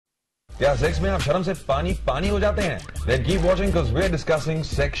क्या सेक्स में आप शर्म से पानी पानी हो जाते हैं? Then keep watching because we're discussing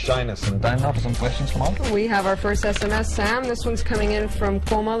sex shyness. And time now for some questions from all. We have our first SMS, Sam. This one's coming in from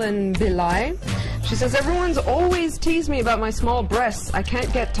Komal in Bhilai. She says, everyone's always teased me about my small breasts. I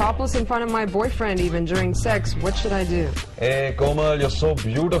can't get topless in front of my boyfriend even during sex. What should I do? Hey Komal, you're so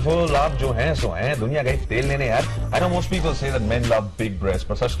beautiful. आप जो हैं सो हैं. दुनिया का तेल लेने यार. I know most people say that men love big breasts,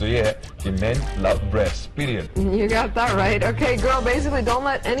 but सच तो ये है कि men love breasts. Period. You got that right. Okay, girl, basically don't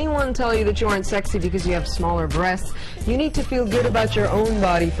let anyone tell you that you aren't sexy because you have smaller breasts. You need to feel good about your own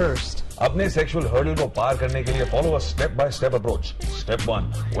body first. अपने sexual hurdle को पार करने के लिए follow a step-by-step approach. Step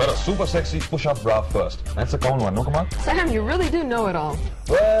 1. Wear a super sexy push-up bra first. That's a common one, no Kamal? Sam, you really do know it all.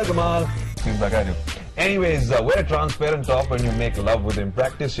 Well, Kamal, seems like I do. Anyways, wear a transparent top when you make love with him.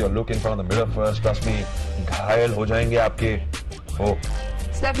 Practice your look in front of the mirror first. Trust me, घायल हो जाएंगे आपके. Oh.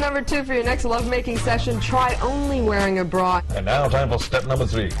 Step number 2 for your next lovemaking session, try only wearing a bra. And now time for step number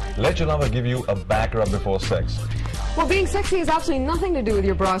 3. Let your lover give you a back rub before sex. Well, being sexy has absolutely nothing to do with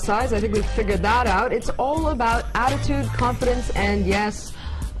your bra size. I think we've figured that out. It's all about attitude, confidence, and yes,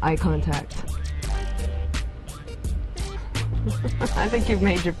 eye contact. I think you've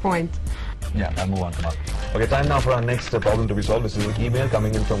made your point. Yeah, I'll move on, come on. Okay, time now for our next problem to be solved. This is an email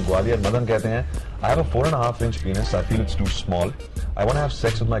coming in from Gwalior. Madan कहते हैं, I have a 4.5-inch penis. I feel it's too small. I want to have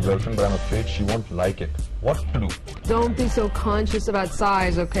sex with my girlfriend, but I'm afraid she won't like it. What to do? Don't be so conscious about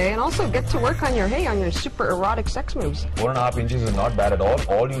size, okay? And also get to work on your super erotic sex moves. 4.5 inches is not bad at all.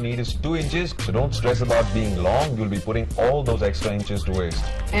 All you need is 2 inches. So don't stress about being long. You'll be putting all those extra inches to waste.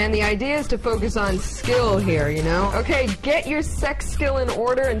 And the idea is to focus on skill here, you know? Okay, get your sex skill in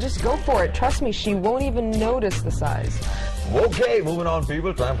order and just go for it. Trust me, she won't even notice the size. Okay, moving on,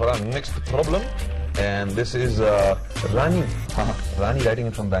 people. Time for our next problem. And this is Rani. Rani writing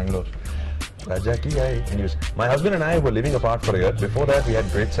it from Bangalore. Anyways, my husband and I were living apart for a year. Before that, we had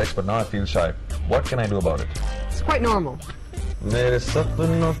great sex, but now I feel shy. What can I do about it? It's quite normal. मेरे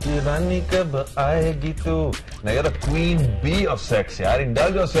सपनों की रानी कब आएगी तू? Now you're the queen bee of sex, yaar.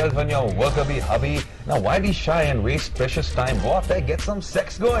 Indulge yourself in your worker-bee hubby. Now why be shy and waste precious time? Go out there, get some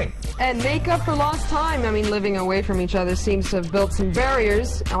sex going. And make up for lost time. I mean, living away from each other seems to have built some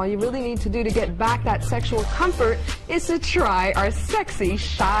barriers. All you really need to do to get back that sexual comfort is to try our sexy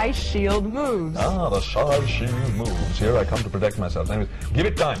shy shield moves. Ah, the shy shield moves. Here I come to protect myself. Anyways, give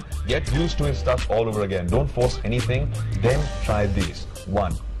it time. Get used to his stuff all over again. Don't force anything. Then try these.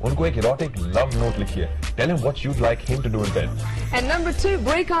 1. उनको एक erotic love note लिखिए. Tell him what you'd like him to do in bed. And number 2,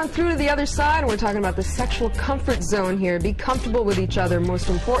 break on through to the other side. We're talking about the sexual comfort zone here. Be comfortable with each other. Most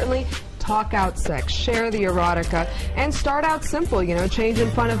importantly, talk out sex. Share the erotica. And start out simple, you know, change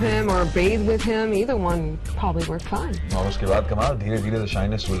in front of him or bathe with him. Either one probably work fine. और उसके बाद कमाल धीरे-धीरे the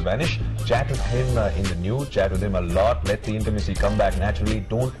shyness will vanish. Chat with him in the nude. Chat with him a lot. Let the intimacy come back naturally.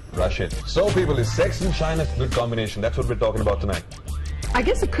 Don't rush it. So people, is sex and shyness a good combination? That's what we're talking about tonight. I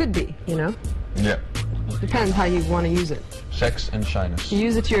guess it could be, you know. Yeah. Depends how you want to use it. Sex and shyness. You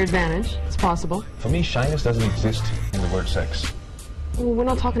use it to your advantage. It's possible. For me, shyness doesn't exist in the word sex. Well, we're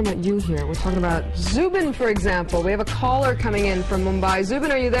not talking about you here. We're talking about Zubin, for example. We have a caller coming in from Mumbai.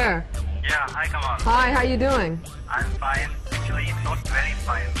 Zubin, are you there? Yeah, hi, Kamal. Hi, how you doing? I'm fine. Actually, not very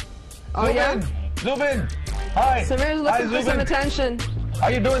fine. Oh, Zubin! yeah? Zubin! Hi! Samir's looking for some attention. How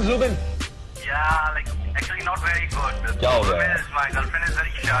you doing, Zubin? Yeah, like, actually not very good. The क्या हो problem गया? is my girlfriend is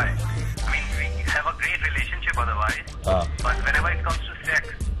very shy. I mean, we have a great relationship otherwise. But whenever it comes to sex,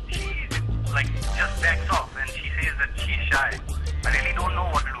 she, like, just backs off and she says that she's shy. I really don't know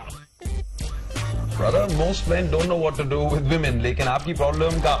what to do. Brother, most men don't know what to do with women. लेकिन आपकी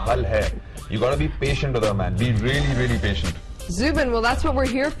problem का हल है. You gotta be patient with her, man. Be really, really patient. Zubin, well, that's what we're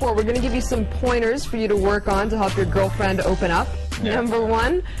here for. We're going to give you some pointers for you to work on to help your girlfriend open up. Yeah. Number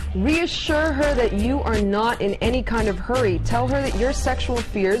 1, reassure her that you are not in any kind of hurry. Tell her that your sexual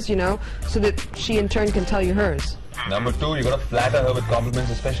fears, you know, so that she in turn can tell you hers. Number 2, you gotta flatter her with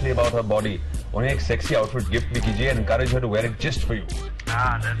compliments, especially about her body. उन्हें एक sexy outfit gift भी कीजिए and encourage her to wear it just for you.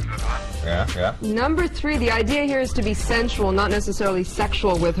 Ah, that's a good one. Yeah. Number 3, the idea here is to be sensual, not necessarily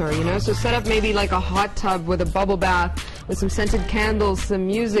sexual with her, you know? So set up maybe like a hot tub with a bubble bath, with some scented candles, some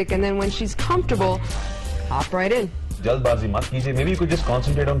music, and then when she's comfortable, hop right in. जल्दबाजी मत कीजिए. Maybe you could just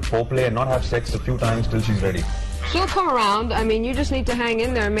concentrate on foreplay and not have sex a few times till she's ready. She'll come around. I mean, you just need to hang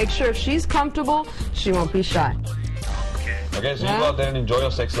in there and make sure if she's comfortable, she won't be shy. Okay, so you go out there and enjoy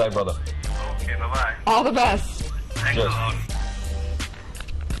your sex life, brother. Okay, bye-bye. All the best. Thanks a lot.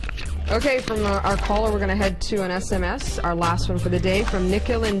 Okay, from our caller, we're going to head to an SMS, our last one for the day, from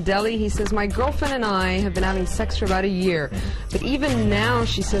Nikhil in Delhi. He says, my girlfriend and I have been having sex for about a year, but even now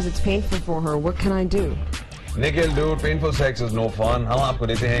she says it's painful for her. What can I do? Nikhil, dude, painful sex is no fun. हम आपको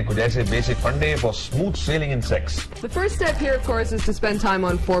देते हैं कुछ ऐसे basic फंडे for smooth sailing in sex. The first step here, of course, is to spend time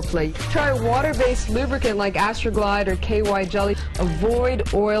on foreplay. Try a water-based lubricant like Astroglide or KY Jelly.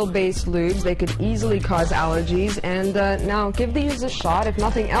 Avoid oil-based lubes. They could easily cause allergies. And now, give these a shot. If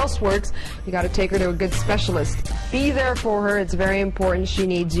nothing else works, you got to take her to a good specialist. Be there for her. It's very important. She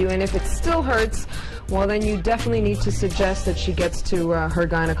needs you. And if it still hurts, well, then you definitely need to suggest that she gets to her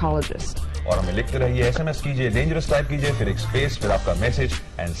gynecologist. और हमें लिखते रहिए, SMS कीजिए, dangerous type कीजिए, फिर एक space, फिर आपका message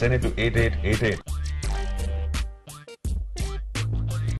and send it to 8888.